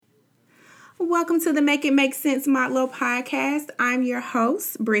welcome to the Make It Make Sense Motlo podcast. I'm your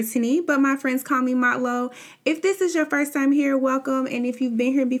host, Brittany, but my friends call me Motlo. If this is your first time here, welcome. And if you've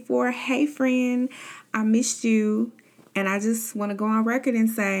been here before, hey friend, I missed you. And I just want to go on record and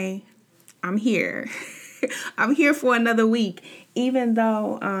say, I'm here. I'm here for another week, even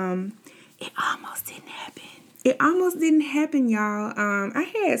though it almost didn't happen. It almost didn't happen, y'all. I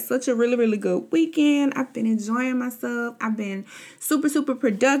had such a really, really good weekend. I've been enjoying myself. I've been super, super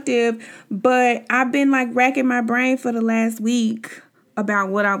productive. But I've been racking my brain for the last week about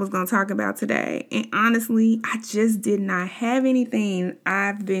what I was going to talk about today. And honestly, I just did not have anything.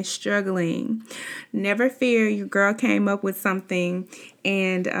 I've been struggling. Never fear, your girl came up with something.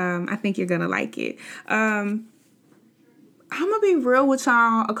 And I think you're going to like it. I'm going to be real with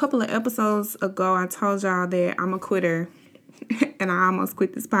y'all. A couple of episodes ago, I told y'all that I'm a quitter. And I almost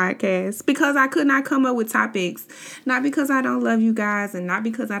quit this podcast because I could not come up with topics. Not because I don't love you guys and not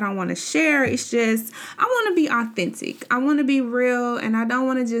because I don't want to share. It's just I want to be authentic. I want to be real and I don't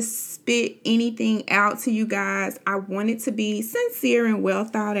want to just spit anything out to you guys. I want it to be sincere and well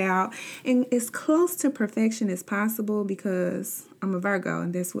thought out and as close to perfection as possible because I'm a Virgo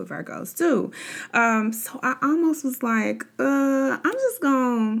and that's what Virgos do. So I almost was like, I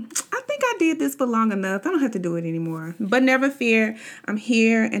think I did this for long enough. I don't have to do it anymore. But never fear, I'm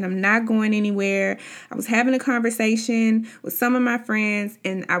here and I'm not going anywhere. I was having a conversation with some of my friends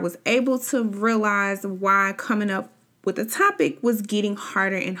and I was able to realize why coming up with the topic was getting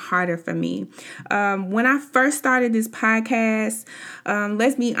harder and harder for me. When I first started this podcast,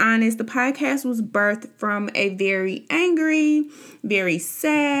 let's be honest, the podcast was birthed from a very angry, very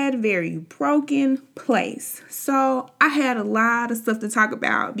sad, very broken place. So I had a lot of stuff to talk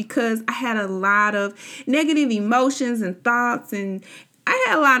about because I had a lot of negative emotions and thoughts and I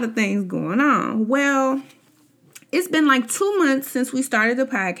had a lot of things going on. Well, it's been 2 months since we started the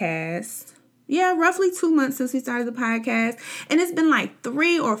podcast. Yeah, roughly 2 months since we started the podcast. And it's been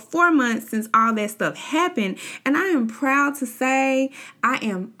 3 or 4 months since all that stuff happened. And I am proud to say I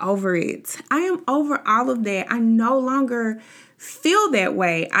am over it. I am over all of that. I no longer feel that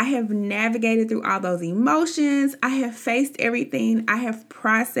way. I have navigated through all those emotions. I have faced everything. I have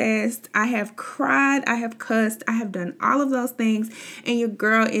processed. I have cried. I have cussed. I have done all of those things. And your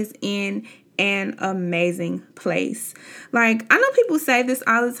girl is in an amazing place. I know people say this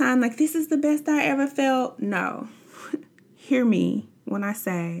all the time, this is the best I ever felt. No, hear me when I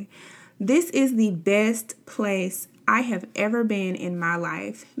say this is the best place I have ever been in my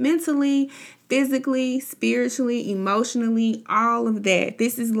life. Mentally, physically, spiritually, emotionally, all of that.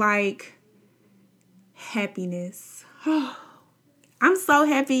 This is happiness. I'm so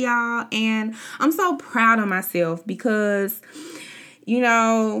happy, y'all. And I'm so proud of myself because,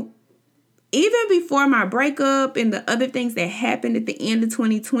 even before my breakup and the other things that happened at the end of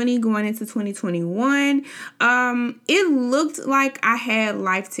 2020 going into 2021, it looked like I had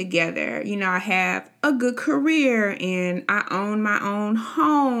life together. I have a good career and I own my own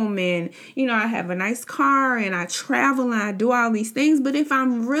home and, I have a nice car and I travel and I do all these things. But if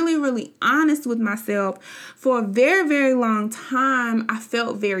I'm really, really honest with myself, for a very, very long time, I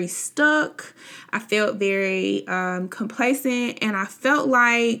felt very stuck. I felt very complacent and I felt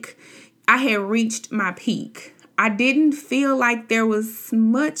like I had reached my peak. I didn't feel like there was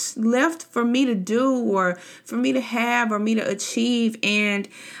much left for me to do or for me to have or me to achieve. And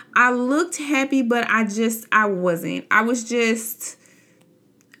I looked happy, but I wasn't. I was just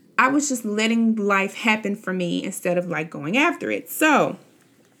letting life happen for me instead of going after it. So,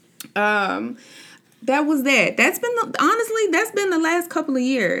 that was that. That's been the last couple of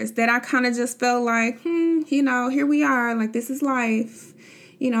years that I kind of just felt like, here we are. This is life.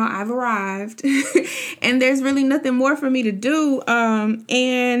 I've arrived and there's really nothing more for me to do.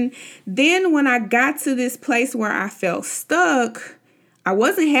 And then when I got to this place where I felt stuck, I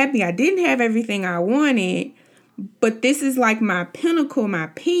wasn't happy. I didn't have everything I wanted, but this is my pinnacle, my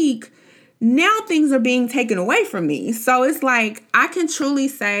peak. Now things are being taken away from me. So it's I can truly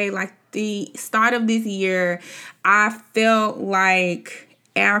say the start of this year, I felt like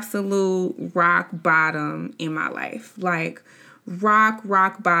absolute rock bottom in my life.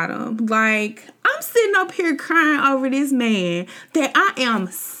 Rock bottom. I'm sitting up here crying over this man that I am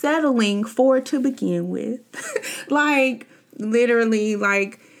settling for to begin with. Literally,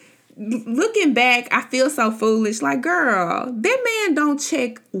 looking back, I feel so foolish. Girl, that man don't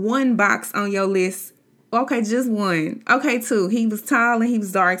check one box on your list. Okay, just one. Okay, two. He was tall and he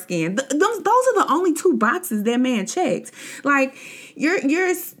was dark skinned. Those are the only two boxes that man checked. I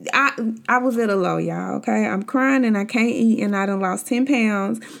was at a low, y'all, okay? I'm crying and I can't eat and I done lost 10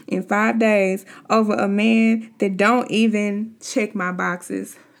 pounds in 5 days over a man that don't even check my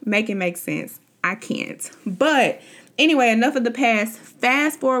boxes. make it make sense. I can't. But anyway, enough of the past.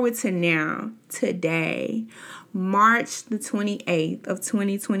 Fast forward to now, today, March the 28th of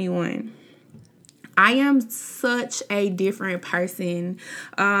 2021. I am such a different person.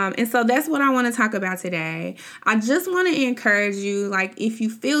 And so that's what I want to talk about today. I just want to encourage you, like, if you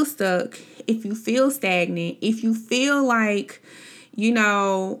feel stuck, if you feel stagnant, if you feel like, you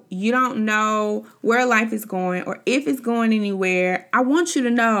don't know where life is going or if it's going anywhere, I want you to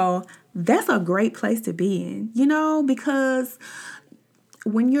know that's a great place to be in, because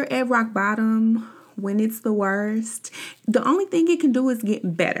when you're at rock bottom, when it's the worst, the only thing it can do is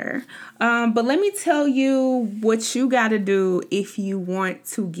get better. But let me tell you what you got to do if you want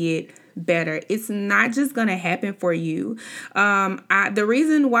to get better. It's not just going to happen for you. The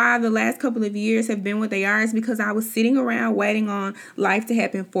reason why the last couple of years have been what they are is because I was sitting around waiting on life to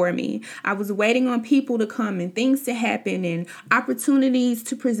happen for me. I was waiting on people to come and things to happen and opportunities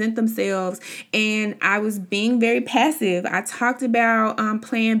to present themselves. And I was being very passive. I talked about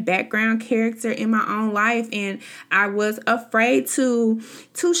playing background character in my own life, and I was afraid to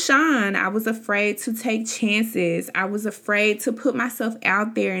shine. I was afraid to take chances. I was afraid to put myself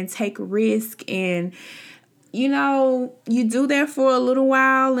out there and take risk. And you do that for a little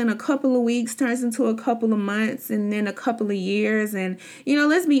while, and a couple of weeks turns into a couple of months, and then a couple of years. And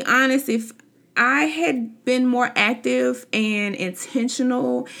let's be honest, if I had been more active and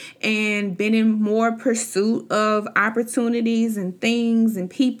intentional and been in more pursuit of opportunities and things and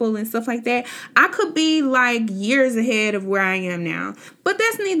people and stuff like that, I could be like years ahead of where I am now. But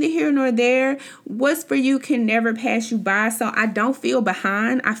that's neither here nor there. What's for you can never pass you by. So I don't feel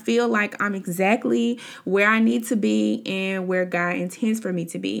behind. I feel like I'm exactly where I need to be and where God intends for me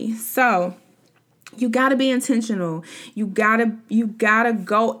to be. So you got to be intentional. You gotta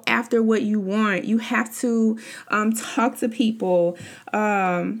go after what you want. You have to talk to people.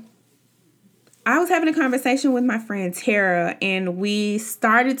 I was having a conversation with my friend Tara, and we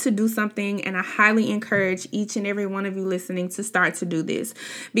started to do something, and I highly encourage each and every one of you listening to start to do this,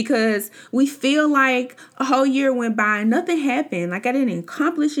 because we feel like a whole year went by and nothing happened. Like I didn't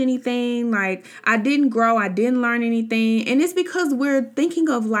accomplish anything. Like I didn't grow. I didn't learn anything. And it's because we're thinking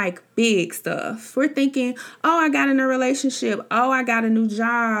of like big stuff. We're thinking, oh, I got in a relationship. Oh, I got a new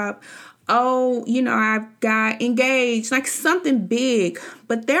job. Oh, I've got engaged, like something big.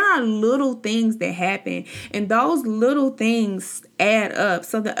 But there are little things that happen, and those little things add up.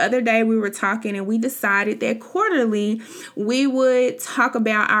 So the other day we were talking, and we decided that quarterly we would talk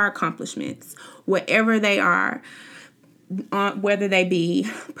about our accomplishments, whatever they are. Whether they be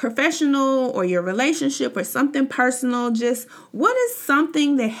professional or your relationship or something personal, just what is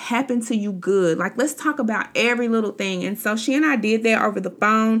something that happened to you good? Like, let's talk about every little thing. And so she and I did that over the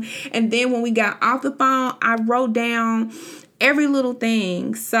phone. And then when we got off the phone, I wrote down every little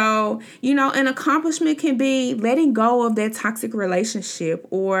thing. So, an accomplishment can be letting go of that toxic relationship,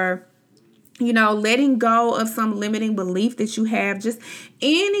 or letting go of some limiting belief that you have. Just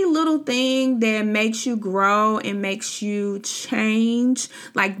any little thing that makes you grow and makes you change,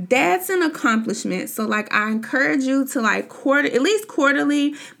 like that's an accomplishment. So like I encourage you to like at least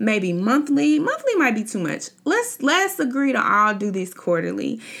quarterly, maybe monthly. Monthly might be too much. Let's agree to all do this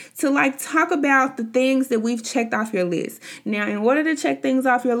quarterly, to like talk about the things that we've checked off your list. Now, in order to check things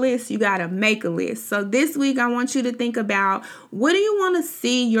off your list, you got to make a list. So this week I want you to think about, what do you want to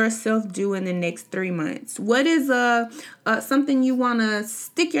see yourself do in the next 3 months? What is something you want to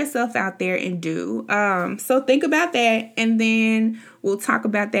stick yourself out there and do? So think about that, and then we'll talk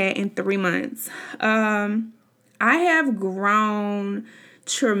about that in 3 months. I have grown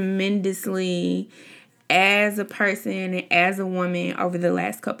tremendously as a person and as a woman over the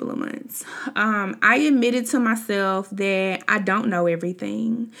last couple of months. I admitted to myself that I don't know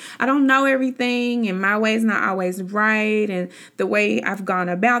everything. I don't know everything, and my way is not always right, and the way I've gone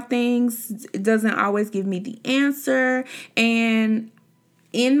about things, it doesn't always give me the answer. And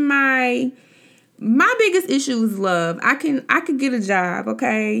in my biggest issue is love. I could get a job,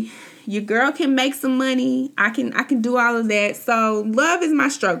 okay? Your girl can make some money. I can do all of that. So love is my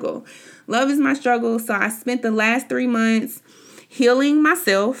struggle. Love is my struggle. So I spent the last 3 months healing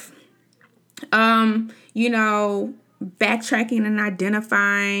myself, backtracking and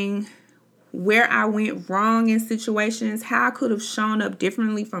identifying where I went wrong in situations, how I could have shown up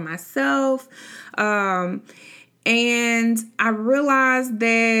differently for myself. And I realized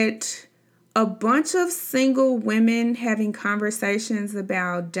that a bunch of single women having conversations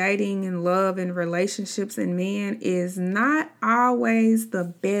about dating and love and relationships and men is not always the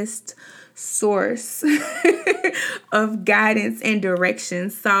best source of guidance and direction.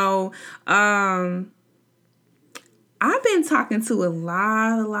 So, I've been talking to a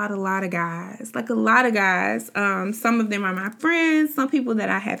lot of guys, like a lot of guys. Some of them are my friends, some people that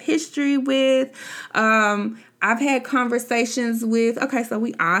I have history with. I've had conversations with, okay, so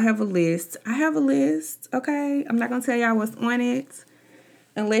we all have a list. I have a list, okay? I'm not going to tell y'all what's on it.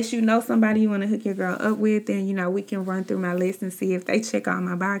 Unless you know somebody you want to hook your girl up with, then, we can run through my list and see if they check all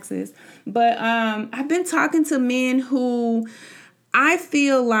my boxes. But I've been talking to men who I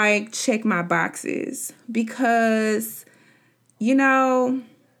feel like check my boxes because,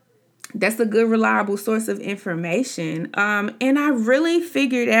 that's a good, reliable source of information. And I really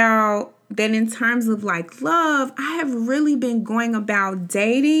figured out that in terms of like love, I have really been going about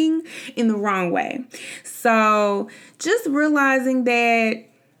dating in the wrong way. So just realizing that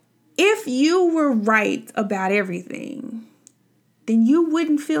if you were right about everything, then you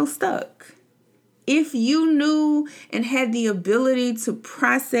wouldn't feel stuck. If you knew and had the ability to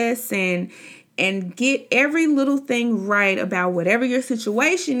process and get every little thing right about whatever your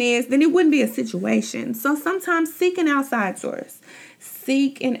situation is, then it wouldn't be a situation. So sometimes seek an outside source.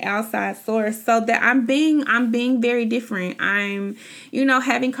 Seek an outside source so that I'm being very different. I'm,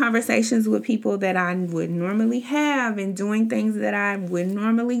 having conversations with people that I would normally have and doing things that I wouldn't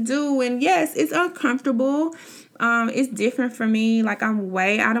normally do. And yes, it's uncomfortable. It's different for me. Like, I'm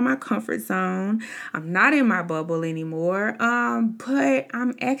way out of my comfort zone. I'm not in my bubble anymore. But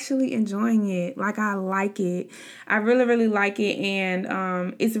I'm actually enjoying it. Like, I like it. I really, really like it.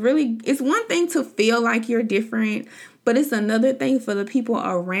 And it's one thing to feel like you're different, but it's another thing for the people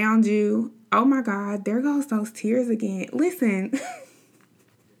around you. Oh my God, there goes those tears again. Listen,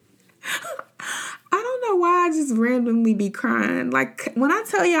 I don't know why I just randomly be crying. Like, when I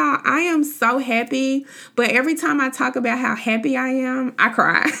tell y'all I am so happy, but every time I talk about how happy I am, I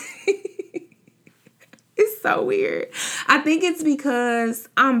cry. It's so weird. I think it's because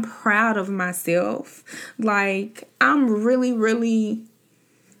I'm proud of myself. Like, I'm really, really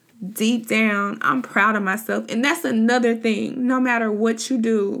deep down, I'm proud of myself. And that's another thing. No matter what you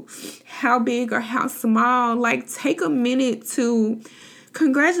do, how big or how small, like, take a minute to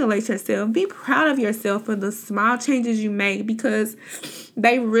congratulate yourself. Be proud of yourself for the small changes you make, because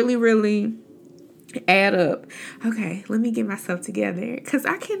they really, really add up. Okay, let me get myself together, because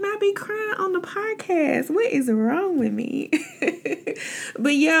I cannot be crying on the podcast. What is wrong with me?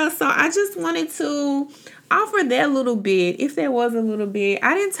 But yeah, so I just wanted to offer that little bit, if there was a little bit.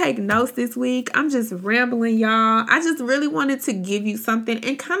 I didn't take notes this week. I'm just rambling, y'all. I just really wanted to give you something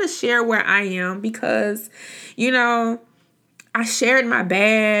and kind of share where I am, because, I shared my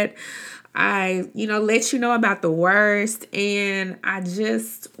bad. I, let you know about the worst, and I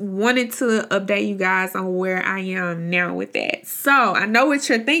just wanted to update you guys on where I am now with that. So I know what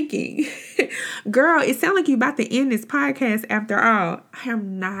you're thinking. Girl, it sounds like you about to end this podcast after all. I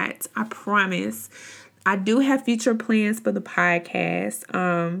am not. I promise. I do have future plans for the podcast.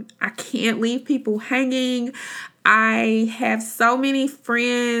 I can't leave people hanging. I have so many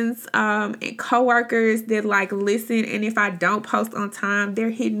friends and coworkers that like listen, and if I don't post on time,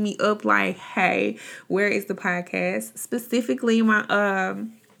 they're hitting me up like, "Hey, where is the podcast?" Specifically, my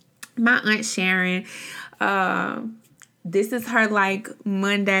Aunt Sharon. This is her like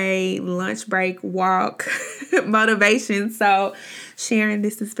Monday lunch break walk motivation. So, Sharon,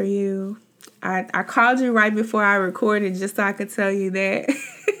 this is for you. I called you right before I recorded just so I could tell you that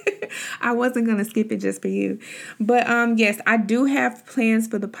I wasn't going to skip it just for you. But yes, I do have plans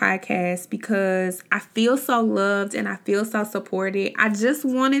for the podcast because I feel so loved and I feel so supported. I just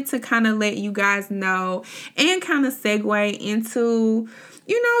wanted to kind of let you guys know and kind of segue into,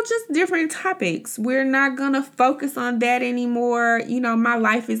 just different topics. We're not going to focus on that anymore. My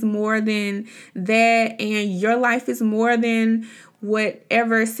life is more than that, and your life is more than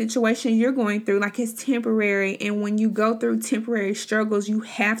whatever situation you're going through. Like, it's temporary, and when you go through temporary struggles, you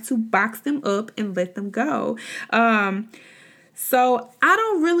have to box them up and let them go. So I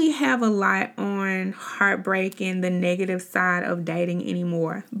don't really have a lot on heartbreak and the negative side of dating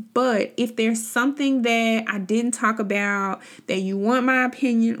anymore. But if there's something that I didn't talk about that you want my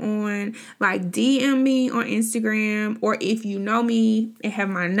opinion on, like, DM me on Instagram, or if you know me and have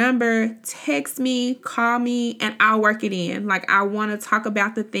my number, text me, call me, and I'll work it in. Like, I want to talk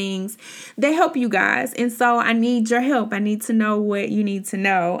about the things that help you guys. And so I need your help. I need to know what you need to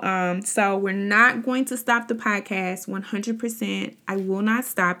know. So we're not going to stop the podcast 100%. I will not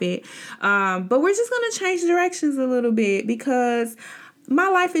stop it. But we're just going to change directions a little bit, because my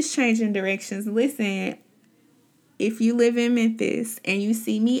life is changing directions. Listen, if you live in Memphis and you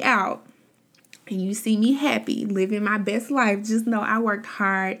see me out, and you see me happy, living my best life, just know I worked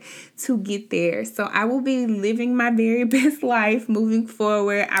hard to get there. So I will be living my very best life moving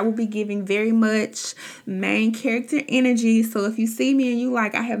forward. I will be giving very much main character energy. So if you see me and you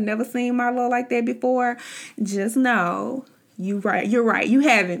like, I have never seen Marlo like that before, just know you're right. You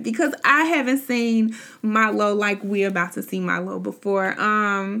haven't, because I haven't seen Marlo like we're about to see Marlo before.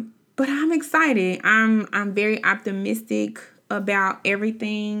 But I'm excited. I'm very optimistic about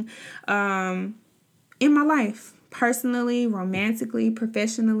everything in my life, personally, romantically,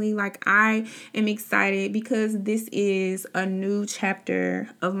 professionally. Like, I am excited because this is a new chapter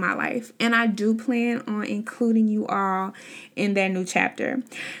of my life, and I do plan on including you all in that new chapter.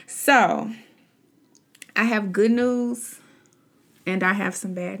 So I have good news and I have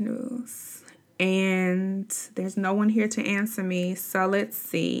some bad news, and there's no one here to answer me. So let's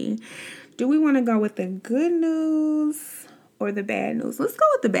see. Do we want to go with the good news or the bad news? Let's go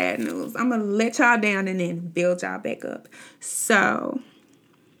with the bad news. I'm going to let y'all down and then build y'all back up. So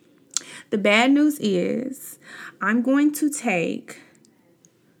the bad news is I'm going to take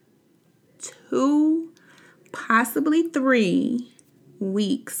 2, possibly 3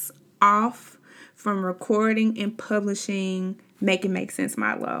 weeks off from recording and publishing Make It Make Sense,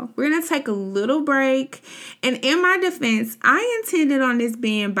 Marlo. We're going to take a little break. And in my defense, I intended on this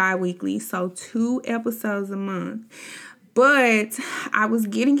being bi-weekly, so 2 episodes a month. But I was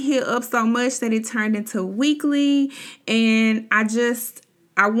getting hit up so much that it turned into weekly. And I'm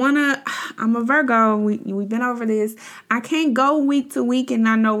a Virgo. We've been over this. I can't go week to week and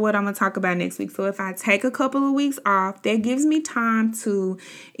not know what I'm going to talk about next week. So if I take a couple of weeks off, that gives me time to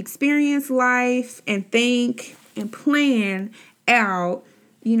experience life and think and plan out,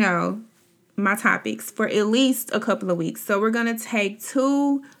 my topics for at least a couple of weeks. So we're going to take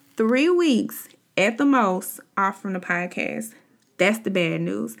 2-3 weeks at the most off from the podcast. That's the bad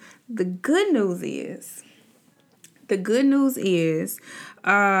news. The good news is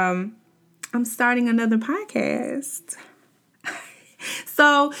I'm starting another podcast.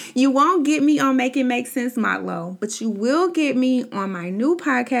 So you won't get me on Make It Make Sense, Marlo, but you will get me on my new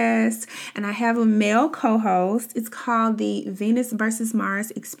podcast, and I have a male co-host. It's called the Venus versus Mars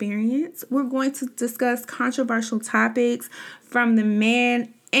Experience. We're going to discuss controversial topics from the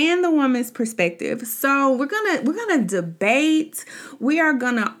man and the woman's perspective. So we're gonna debate. We're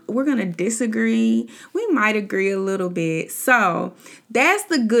gonna disagree. We might agree a little bit. So that's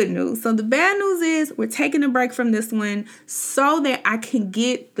the good news. So the bad news is we're taking a break from this one so that I can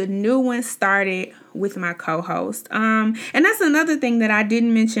get the new one started with my co-host. And that's another thing that I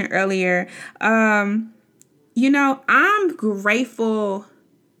didn't mention earlier. I'm grateful.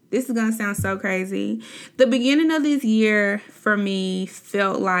 This is going to sound so crazy. The beginning of this year for me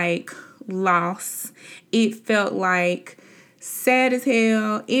felt like loss. It felt like sad as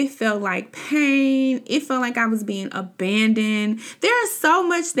hell. It felt like pain. It felt like I was being abandoned. There is so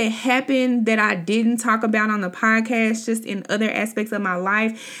much that happened that I didn't talk about on the podcast, just in other aspects of my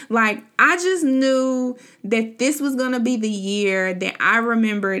life. Like, I just knew that this was going to be the year that I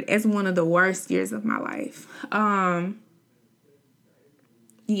remembered as one of the worst years of my life.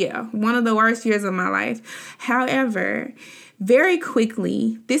 One of the worst years of my life. However, very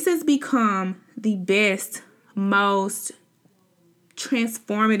quickly, this has become the best, most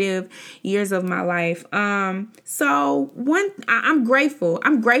transformative years of my life. I'm grateful.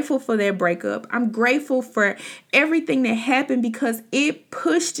 I'm grateful for that breakup. I'm grateful for everything that happened because it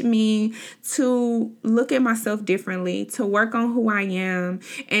pushed me to look at myself differently, to work on who I am,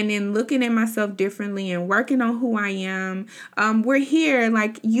 and then looking at myself differently and working on who I am. We're here.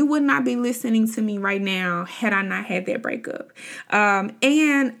 Like, you would not be listening to me right now had I not had that breakup.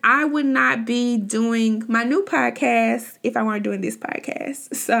 And I would not be doing my new podcast if I weren't doing this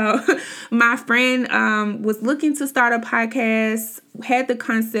podcast. So my friend was looking to start a podcast, had the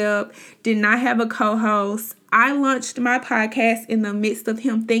concept, did not have a co-host. I launched my podcast in the midst of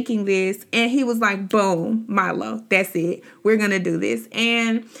him thinking this, and he was like, boom, Marlo, that's it. We're going to do this.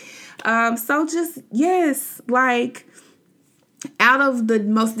 And so just, yes, like, out of the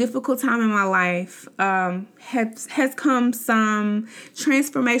most difficult time in my life has come some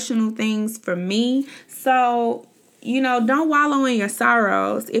transformational things for me. So, don't wallow in your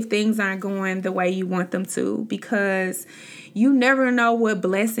sorrows if things aren't going the way you want them to, because you never know what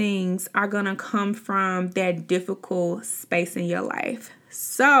blessings are going to come from that difficult space in your life.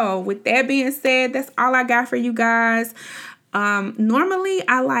 So with that being said, that's all I got for you guys. Normally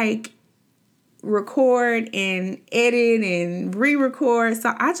I record and edit and re-record.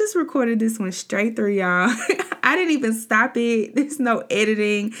 So I just recorded this one straight through, y'all. I didn't even stop it. There's no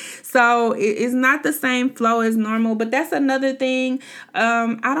editing. So it's not the same flow as normal, but that's another thing.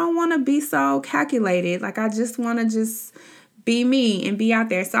 I don't want to be so calculated. Like, I just want to just be me and be out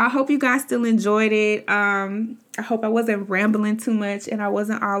there. So I hope you guys still enjoyed it. I hope I wasn't rambling too much and I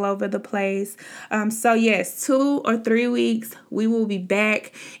wasn't all over the place. So yes, 2 or 3 weeks, we will be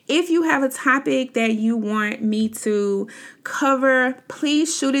back. If you have a topic that you want me to cover,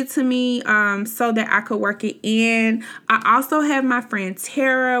 please shoot it to me so that I could work it in. I also have my friend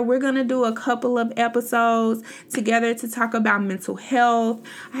Tara. We're going to do a couple of episodes together to talk about mental health.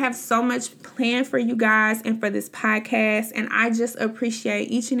 I have so much planned for you guys and for this podcast, and I just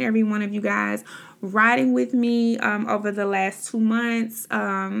appreciate each and every one of you guys riding with me over the last 2 months.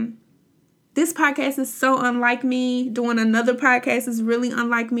 This podcast is so unlike me. Doing another podcast is really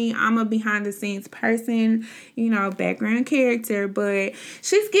unlike me. I'm a behind the scenes person, background character, but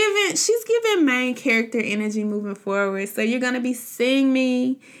she's giving main character energy moving forward. So you're going to be seeing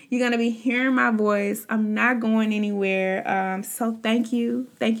me. You're going to be hearing my voice. I'm not going anywhere. So thank you.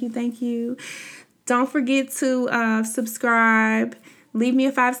 Thank you. Thank you. Don't forget to subscribe. Leave me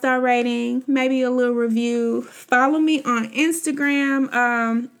a 5-star rating, maybe a little review. Follow me on Instagram,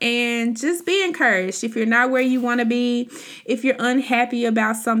 and just be encouraged. If you're not where you want to be, if you're unhappy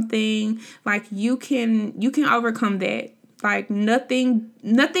about something, like you can overcome that. Like nothing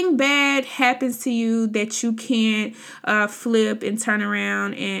bad happens to you that you can't flip and turn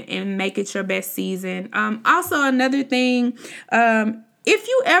around and make it your best season. Also, another thing, if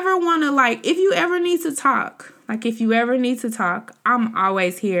you ever want to, if you ever need to talk, I'm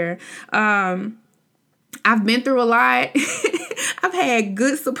always here. I've been through a lot. I've had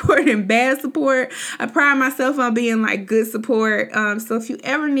good support and bad support. I pride myself on being good support. So if you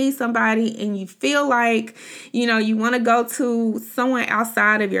ever need somebody and you feel like, you want to go to someone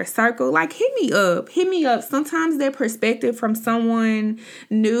outside of your circle, hit me up. Sometimes their perspective from someone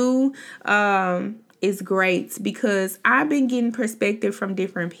new, is great, because I've been getting perspective from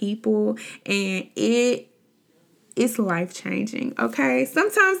different people, and it's life-changing, okay?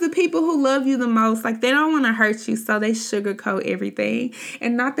 Sometimes the people who love you the most, they don't want to hurt you, so they sugarcoat everything.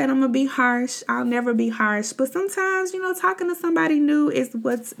 And not that I'm going to be harsh. I'll never be harsh. But sometimes, talking to somebody new is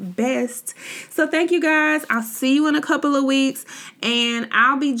what's best. So thank you, guys. I'll see you in a couple of weeks. And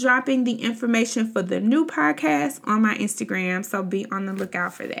I'll be dropping the information for the new podcast on my Instagram, so be on the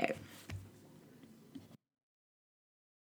lookout for that.